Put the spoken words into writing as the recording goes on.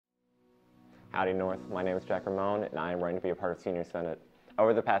Howdy North, my name is Jack Ramone and I am running to be a part of Senior Senate.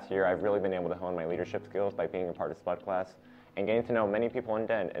 Over the past year, I've really been able to hone my leadership skills by being a part of Spud Class and getting to know many people in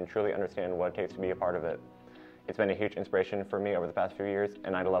Den and truly understand what it takes to be a part of it. It's been a huge inspiration for me over the past few years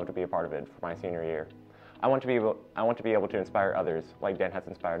and I'd love to be a part of it for my senior year. I want to be able to inspire others like Den has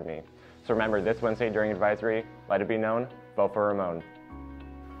inspired me. So remember, this Wednesday during advisory, let it be known, vote for Ramone.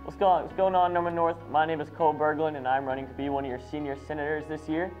 What's going on, Norman North? My name is Cole Berglund and I'm running to be one of your senior senators this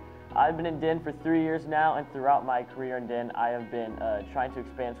year. I've been in Den for 3 years now, and throughout my career in Den, I have been trying to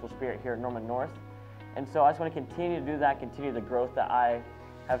expand school spirit here at Norman North. And so I just want to continue to do that, continue the growth that I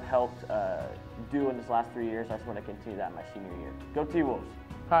have helped do in this last 3 years. I just want to continue that in my senior year. Go T-Wolves!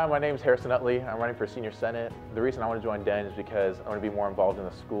 Hi, my name is Harrison Utley. I'm running for Senior Senate. The reason I want to join Den is because I want to be more involved in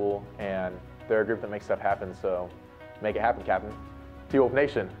the school, and they're a group that makes stuff happen, so make it happen, Captain. T-Wolf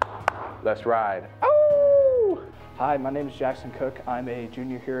Nation, let's ride. Oh! Hi, my name is Jackson Cook. I'm a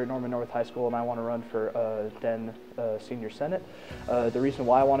junior here at Norman North High School and I want to run for Den Senior Senate. The reason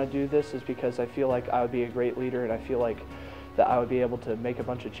why I want to do this is because I feel like I would be a great leader and I feel like that I would be able to make a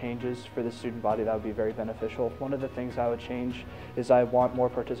bunch of changes for the student body that would be very beneficial. One of the things I would change is I want more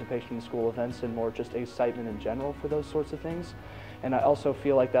participation in school events and more just excitement in general for those sorts of things. And I also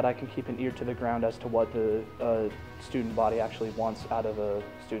feel like that I can keep an ear to the ground as to what the student body actually wants out of a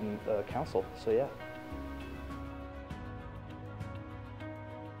student council. So yeah.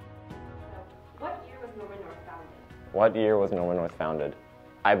 What year was Norman North founded?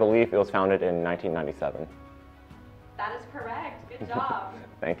 I believe it was founded in 1997. That is correct. Good job.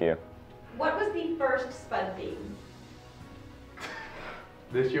 Thank you. What was the first Spud theme?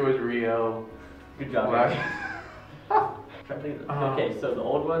 This year was Rio. Good job. Okay, so the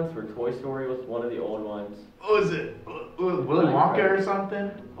old ones were Toy Story was one of the old ones. What was it? Willy Wonka or something?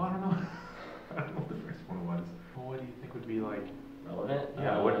 Oh, I don't know. I don't know what the first one was. Well, what do you think would be like relevant?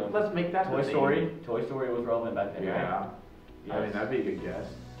 Yeah, let's make that Toy Story. Toy Story was relevant back then. Yeah. Right? Yes. I mean, that'd be a good guess.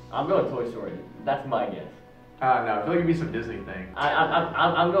 I'm going Toy Story. That's my guess. No, I feel like it'd be some Disney thing.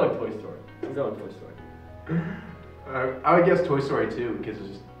 I'm going Toy Story. I'm going Toy Story. I would guess Toy Story too because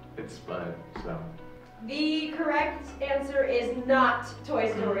it's Spud. So. The correct answer is not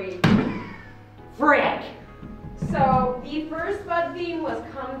Toy Story. Frick! So the first Spud theme was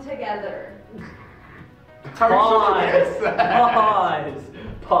Come Together. Pause.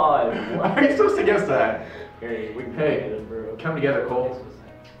 Pause. How are you supposed to guess that? Hey, Come together, Cole.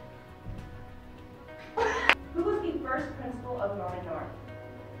 Who was the first principal of Norman North?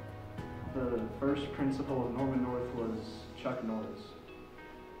 The first principal of Norman North was Chuck Norris.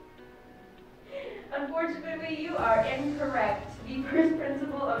 Unfortunately, you are incorrect. The first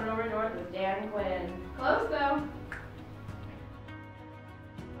principal of Norman North was Dan Quinn. Close though.